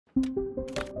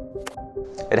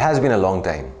It has been a long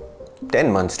time,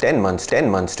 10 months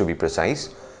to be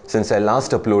precise, since I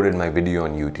last uploaded my video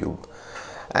on YouTube.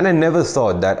 And I never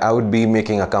thought that I would be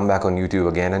making a comeback on YouTube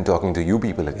again and talking to you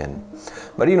people again.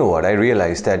 But you know what, I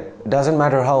realized that it doesn't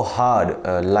matter how hard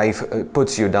life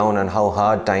puts you down and how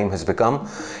hard time has become,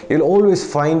 you'll always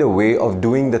find a way of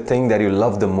doing the thing that you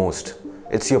love the most.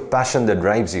 It's your passion that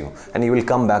drives you, and you will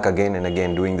come back again and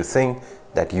again doing the thing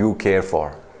that you care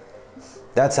for.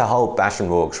 That's how passion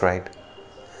works, right?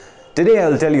 Today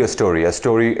I'll tell you a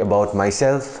story about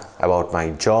myself, about my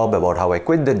job, about how I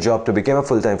quit the job to become a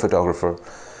full-time photographer,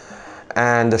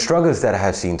 and the struggles that I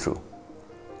have seen through.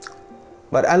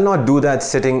 But I'll not do that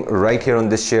sitting right here on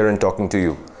this chair and talking to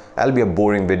you. I'll be a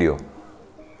boring video.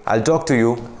 I'll talk to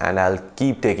you and I'll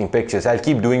keep taking pictures. I'll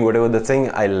keep doing whatever the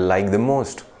thing I like the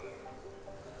most.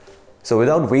 So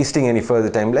without wasting any further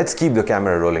time, let's keep the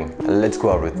camera rolling and let's go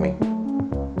out with me.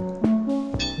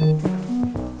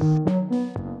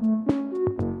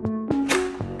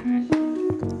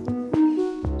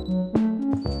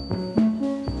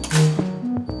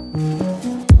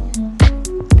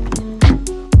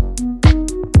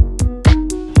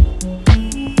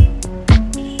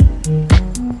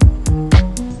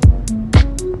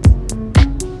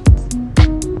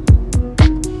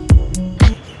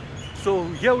 So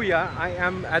here we are. I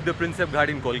am at the Prinsep Ghat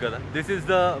in Kolkata. This is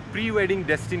the pre-wedding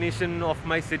destination of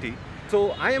my city.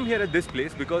 So I am here at this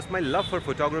place because my love for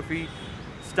photography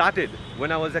started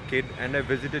when I was a kid and I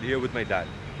visited here with my dad.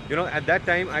 You know, at that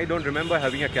time I don't remember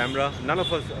having a camera. None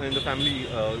of us in the family,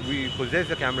 we possessed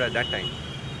a camera at that time.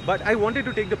 But I wanted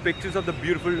to take the pictures of the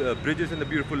beautiful bridges and the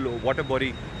beautiful water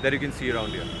body that you can see around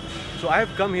here. So I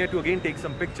have come here to again take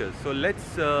some pictures. So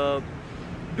let's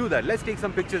do that. Let's take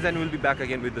some pictures and we'll be back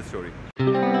again with the story.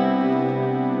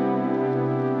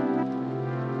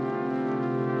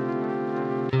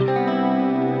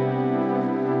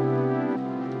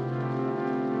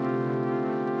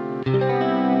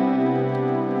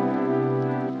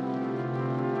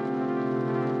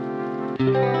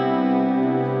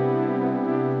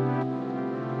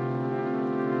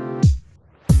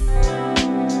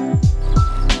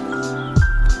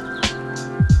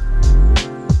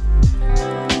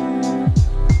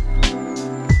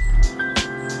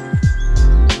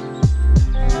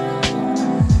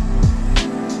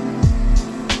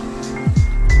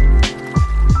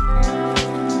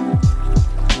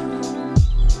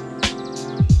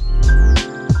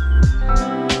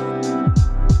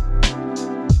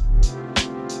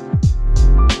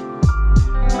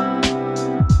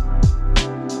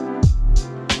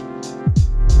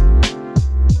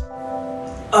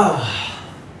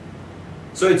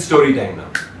 So it's story time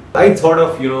now. I thought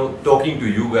of, talking to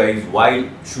you guys while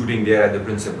shooting there at the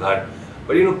Prinsep Ghat.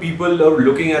 But people are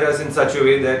looking at us in such a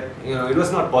way that, it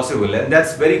was not possible. And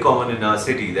that's very common in our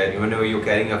city, that whenever you're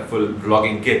carrying a full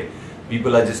vlogging kit,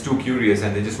 people are just too curious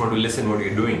and they just want to listen what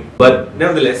you're doing. But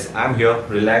nevertheless, I'm here,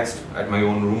 relaxed at my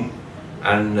own room.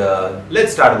 And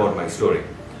let's start about my story.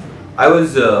 I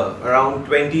was around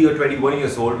 20 or 21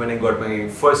 years old when I got my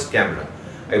first camera.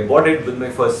 I bought it with my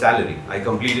first salary. I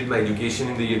completed my education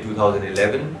in the year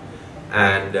 2011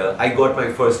 and I got my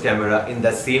first camera in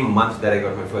the same month that I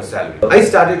got my first salary. I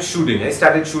started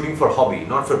shooting for hobby,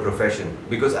 not for profession,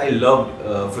 because I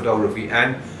loved photography,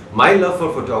 and my love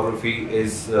for photography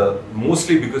is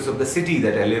mostly because of the city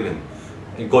that I live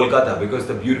in Kolkata, because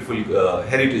the beautiful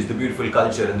heritage, the beautiful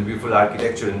culture and the beautiful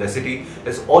architecture in the city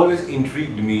has always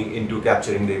intrigued me into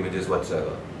capturing the images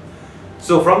whatsoever.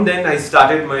 So from then I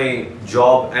started my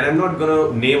job, and I'm not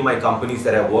gonna name my companies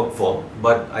that I worked for,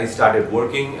 but I started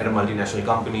working at a multinational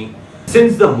company.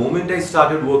 Since the moment I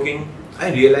started working,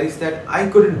 I realized that I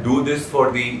couldn't do this for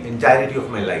the entirety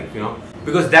of my life,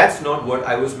 because that's not what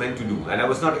I was meant to do and I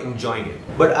was not enjoying it.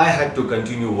 But I had to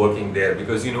continue working there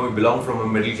because, we belong from a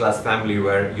middle class family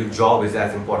where your job is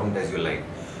as important as your life.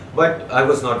 But I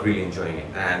was not really enjoying it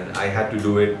and I had to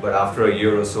do it. But after a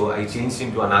year or so, I changed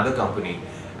into another company,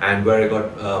 and where I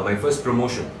got my first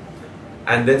promotion.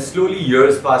 And then slowly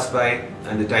years passed by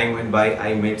and the time went by.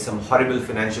 I made some horrible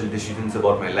financial decisions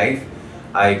about my life.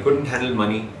 I couldn't handle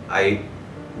money. I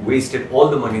wasted all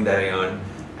the money that I earned,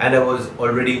 and I was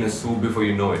already in a soup before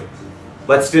you know it.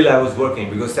 But still I was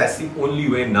working because that's the only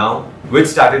way now, which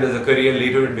started as a career,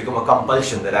 later it became a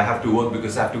compulsion that I have to work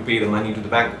because I have to pay the money to the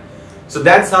bank. So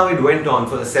that's how it went on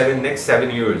for the next 7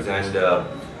 years, and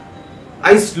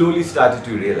I slowly started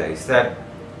to realize that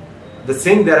the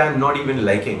thing that I'm not even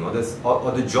liking, or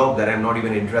the job that I'm not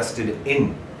even interested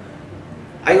in,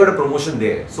 I got a promotion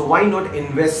there. So why not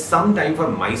invest some time for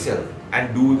myself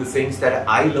and do the things that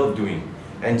I love doing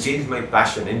and change my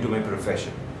passion into my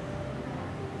profession?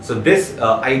 So this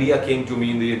idea came to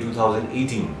me in the year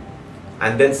 2018,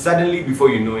 and then suddenly, before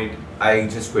you know it, I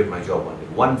just quit my job one day.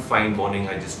 One fine morning,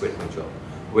 I just quit my job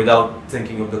without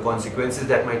thinking of the consequences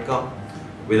that might come,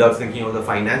 without thinking of the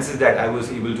finances that I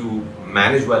was able to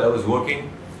manage while I was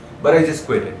working. But I just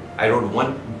quit it. I wrote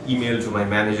one email to my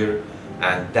manager,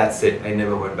 and that's it. I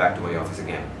never went back to my office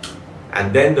again.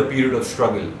 And then the period of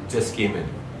struggle just came in.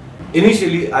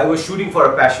 Initially, I was shooting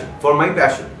for my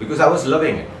passion, because I was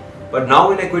loving it. But now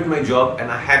when I quit my job and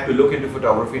I had to look into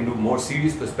photography into more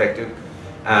serious perspective,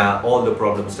 all the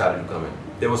problems started to come in.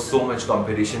 There was so much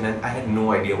competition and I had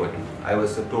no idea what to do. I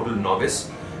was a total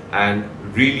novice, and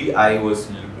really I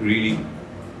was really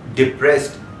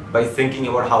depressed by thinking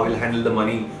about how I'll handle the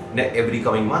money every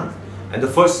coming month. And the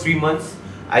first 3 months,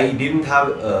 I didn't have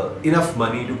enough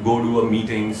money to go to the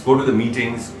meetings,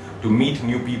 to meet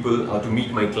new people, or to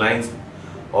meet my clients,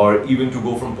 or even to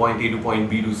go from point A to point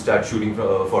B to start shooting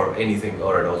for anything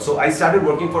or at all. So I started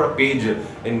working for a page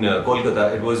in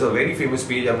Kolkata. It was a very famous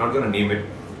page, I'm not going to name it.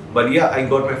 But yeah, I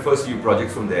got my first few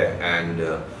projects from there, and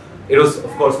it was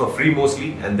of course for free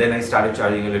mostly, and then I started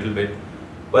charging a little bit.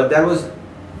 But that was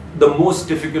the most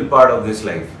difficult part of this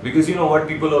life, because you know what,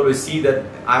 people always see that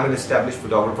I'm an established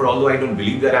photographer, although I don't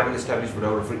believe that I'm an established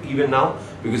photographer even now,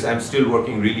 because I'm still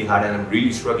working really hard and I'm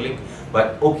really struggling.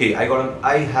 But okay,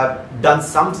 I have done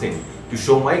something to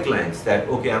show my clients that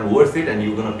okay, I'm worth it, and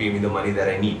you're gonna pay me the money that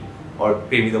I need, or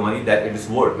pay me the money that it is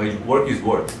worth, my work is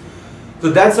worth. So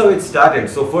that's how it started.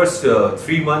 So first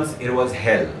 3 months, it was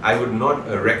hell. I would not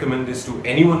recommend this to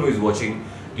anyone who is watching.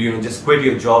 You know, just quit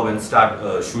your job and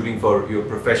start shooting for your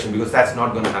profession, because that's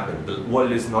not going to happen. The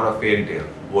world is not a fairy tale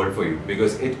world for you,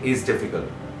 because it is difficult.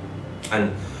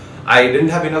 And I didn't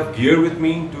have enough gear with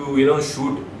me to, you know,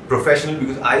 shoot professional,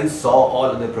 because I saw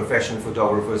all the professional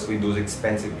photographers with those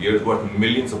expensive gears worth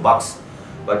millions of bucks.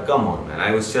 But come on, man,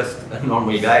 I was just a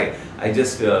normal guy. I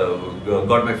just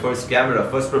got my first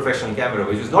professional camera,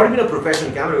 which is not even a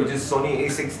professional camera, which is Sony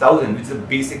a6000, which is a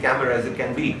basic camera as it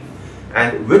can be.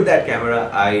 And with that camera,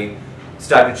 I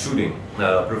started shooting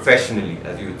professionally,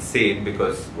 as you would say,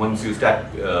 because once you start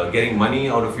getting money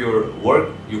out of your work,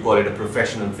 you call it a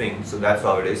professional thing. So that's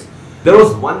how it is. There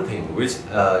was one thing which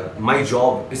my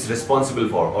job is responsible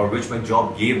for, or which my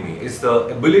job gave me, is the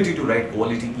ability to write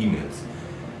quality emails.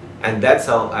 And that's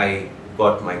how I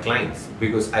got my clients,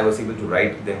 because I was able to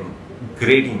write them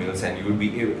great emails, and you would be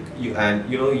you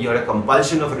had a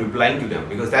compulsion of replying to them,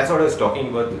 because that's what I was talking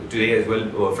about today as well,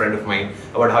 a friend of mine,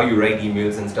 about how you write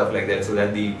emails and stuff like that, so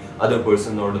that the other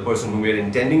person or the person whom you're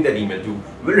intending that email to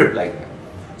will reply back.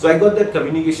 So I got that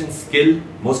communication skill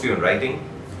mostly on writing,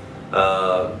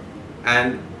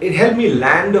 and it helped me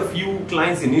land a few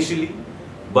clients initially,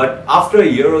 but after a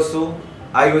year or so,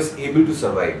 I was able to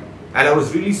survive. And I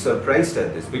was really surprised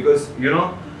at this, because you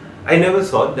know, I never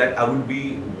thought that I would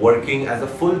be working as a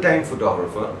full-time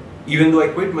photographer, even though I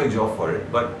quit my job for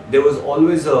it, but there was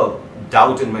always a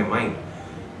doubt in my mind.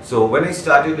 So when I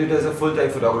started it as a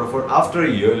full-time photographer, after a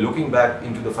year, looking back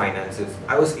into the finances,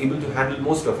 I was able to handle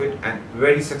most of it, and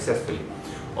very successfully.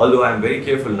 Although I am very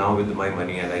careful now with my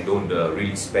money, and I don't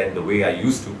really spend the way I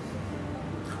used to.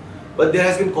 But there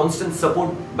has been constant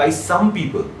support by some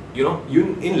people. You know,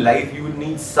 in life you would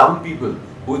need some people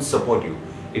who would support you.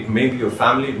 It may be your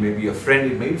family, it may be a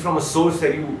friend, it may be from a source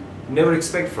that you never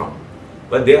expect from.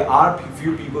 But there are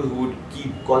few people who would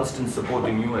keep constant support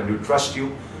in you, and who trust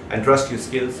you and trust your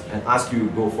skills and ask you to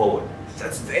go forward.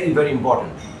 That's very, very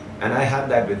important. And I have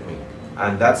that with me.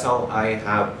 And that's how I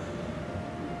have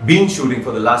been shooting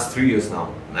for the last 3 years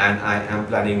now. And I am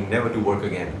planning never to work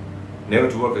again.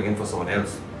 Never to work again for someone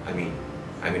else. I mean,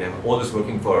 I'm always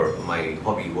working for my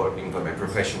hobby, working for my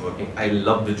profession, working. I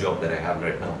love the job that I have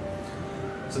right now.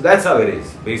 So that's how it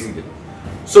is, basically.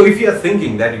 So if you are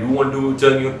thinking that you want to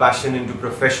turn your passion into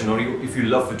profession, or if you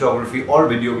love photography or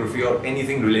videography or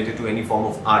anything related to any form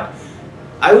of art,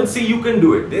 I would say you can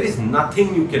do it. There is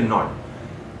nothing you cannot.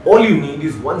 All you need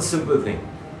is one simple thing: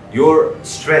 your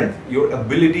strength, your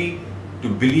ability to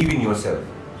believe in yourself,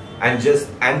 and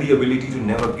the ability to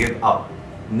never give up.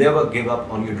 Never give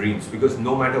up on your dreams, because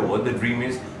no matter what the dream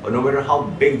is, or no matter how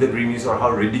big the dream is, or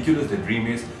how ridiculous the dream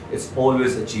is, it's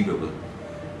always achievable.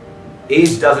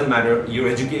 Age doesn't matter, your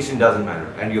education doesn't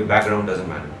matter, and your background doesn't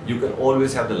matter. You can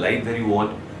always have the life that you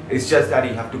want. It's just that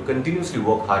you have to continuously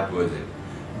work hard towards it.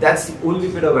 That's the only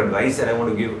bit of advice that I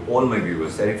want to give all my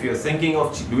viewers, that if you're thinking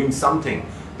of doing something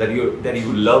that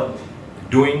you love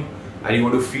doing, and you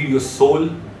want to feed your soul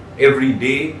every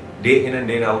day, day in and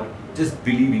day out, just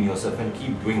believe in yourself and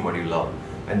keep doing what you love.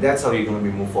 And that's how you're going to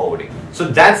be move forwarding. So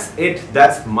that's it.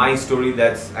 That's my story.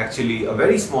 That's actually a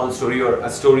very small story, or a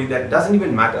story that doesn't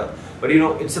even matter. But you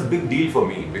know, it's a big deal for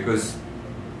me because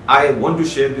I want to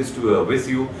share this with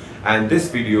you. And this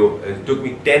video took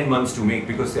me 10 months to make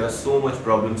because there are so much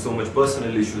problems, so much personal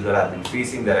issues that I've been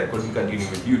facing that I couldn't continue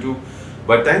with YouTube.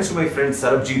 But thanks to my friend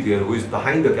Sarabjit here, who is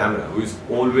behind the camera, who is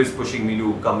always pushing me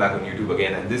to come back on YouTube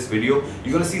again. And this video,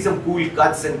 you're gonna see some cool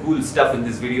cuts and cool stuff in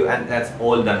this video, and that's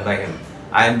all done by him.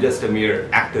 I am just a mere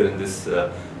actor in this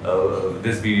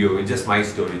this video. It's just my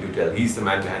story to tell. He's the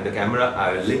man behind the camera.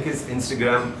 I will link his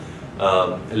Instagram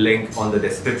link on the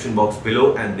description box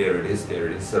below, and there it is,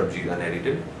 Sarabjit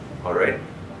Unedited. Alright,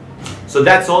 so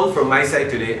that's all from my side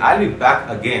today. I'll be back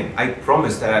again. I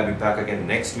promise that I'll be back again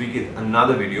next week with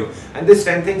another video, and this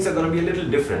time things are going to be a little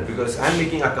different because I'm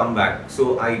making a comeback.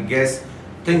 So I guess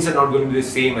things are not going to be the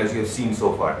same as you have seen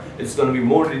so far. It's going to be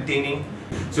more entertaining.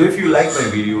 So if you like my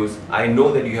videos, I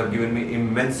know that you have given me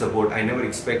immense support. I never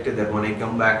expected that when I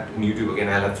come back on YouTube again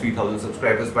I'll have 3,000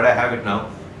 subscribers, but I have it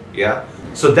now. Yeah,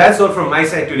 so that's all from my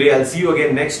side today. I'll see you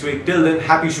again next week. Till then,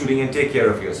 happy shooting and take care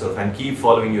of yourself, and keep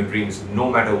following your dreams. No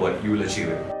matter what, you will achieve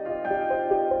it.